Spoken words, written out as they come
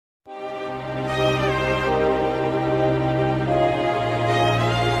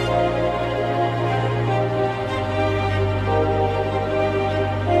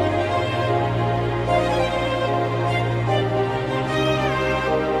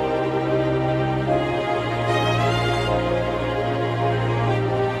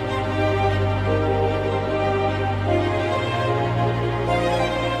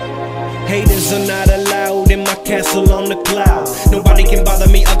haters are not allowed in my castle on the cloud. Nobody can bother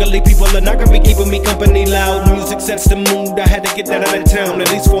me, ugly people are not gonna be keeping me company loud. Music sets the mood, I had to get that out of town. At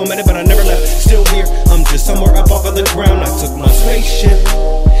least for a minute, but I never left. Still here, I'm just somewhere up off of the ground. I took my spaceship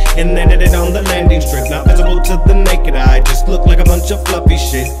and landed it on the landing strip. Not visible to the naked eye, just look like a bunch of fluffy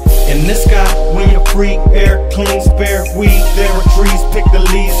shit. In the sky, we are free, air clean, spare weed. There are trees, pick the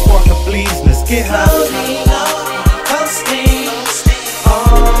leaves, spark the fleas. Let's get high. Floating, coasting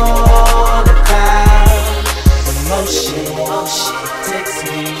on the cloud. Emotion takes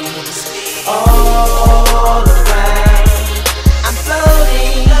me all around. I'm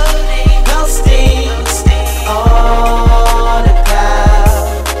floating, coasting on the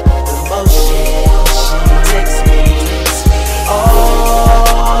cloud. Emotion takes me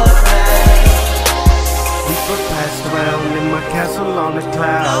all around. We were passed around in my castle on the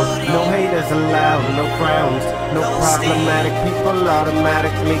cloud. No haters allowed, no frowns, no problematic people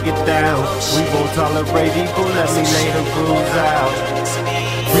automatically get down. We won't tolerate evil, let me lay the rules out.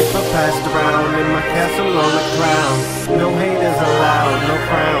 Reaper passed around in my castle on the cloud. No haters allowed, no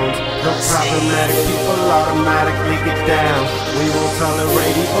frowns, no problematic people automatically get down. We won't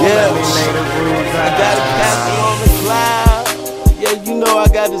tolerate evil, let me lay the rules out. I got a castle on the cloud. Yeah, you know I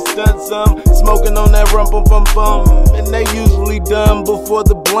gotta stunt some. Smoking on that rum-pum-pum-pum. And they usually done before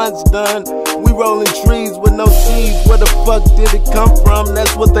the blunt's done. We rolling trees with no seeds. Where the fuck did it come from?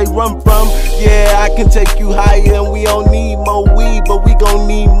 That's what they run from. Yeah, I can take you higher and we don't need more weed, but we gon'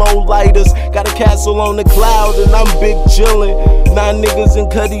 need more lighters. Got a castle on the cloud and I'm big chillin'. 9 niggas in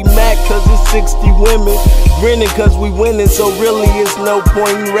Cuddy Mac cause it's 60 women. Grinning cause we winning, so really it's no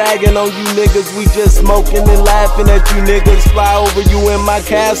point in ragging on you niggas. We just smoking and laughing at you niggas. Fly over you in my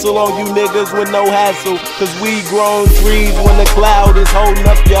castle on you niggas with no hassle. Cause we grown trees when the cloud is holding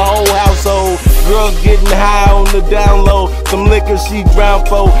up your whole household. Girls getting high on the down low. Some liquor she drown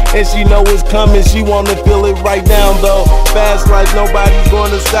for, and she know it's coming. She wanna feel it right now though. Fast like nobody's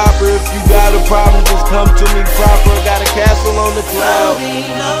gonna stop her. If you got a problem, just come to me proper. Got a castle on the cloud. Floating,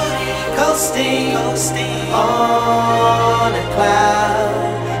 coasting on a cloud.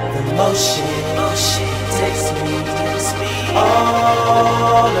 The motion takes me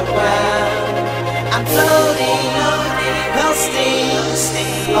all around. I'm floating, coasting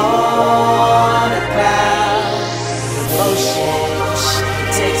on a cloud. The motion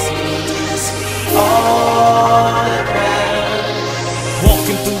takes me all around.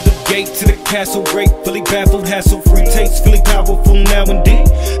 Walking through the gate to the castle, gratefully baffled, hassle-free, tastefully powerful now indeed.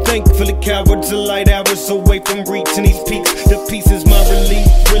 Thankfully cowards are light hours away from reaching these peaks. The peace is my relief,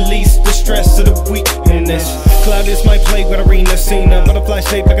 release the stress of the week. And this cloud is my play with arena scene. A butterfly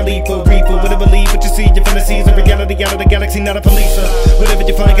shaped like a leaf or reaper. Would I believe what you see? Your fantasies of reality out of the galaxy, not a policer. Whatever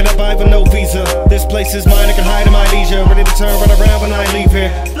you find, can I buy with no visa? This place is mine, I can hide in my leisure. Ready to turn right around when I leave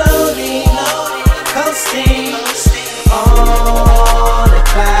here. Floating, coasting on a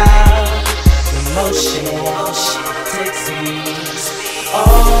cloud. Emotion takes me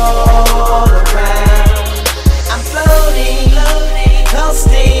all around. I'm floating,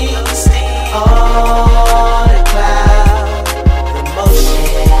 coasting on a cloud.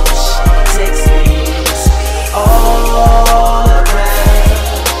 Emotion takes me all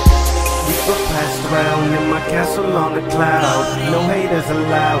around. We were passed around in my castle on the cloud. No haters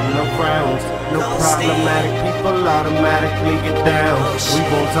allowed, no frowns, no problematic people automatically get down. We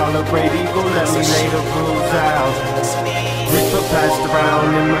won't tolerate evil, let me lay the rules out. Reaper passed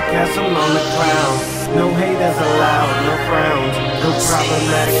around in my castle on the cloud. No haters allowed, no frowns, no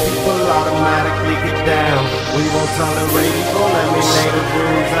problematic people automatically get down. We won't tolerate evil, let me lay the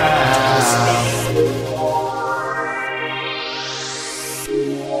rules out.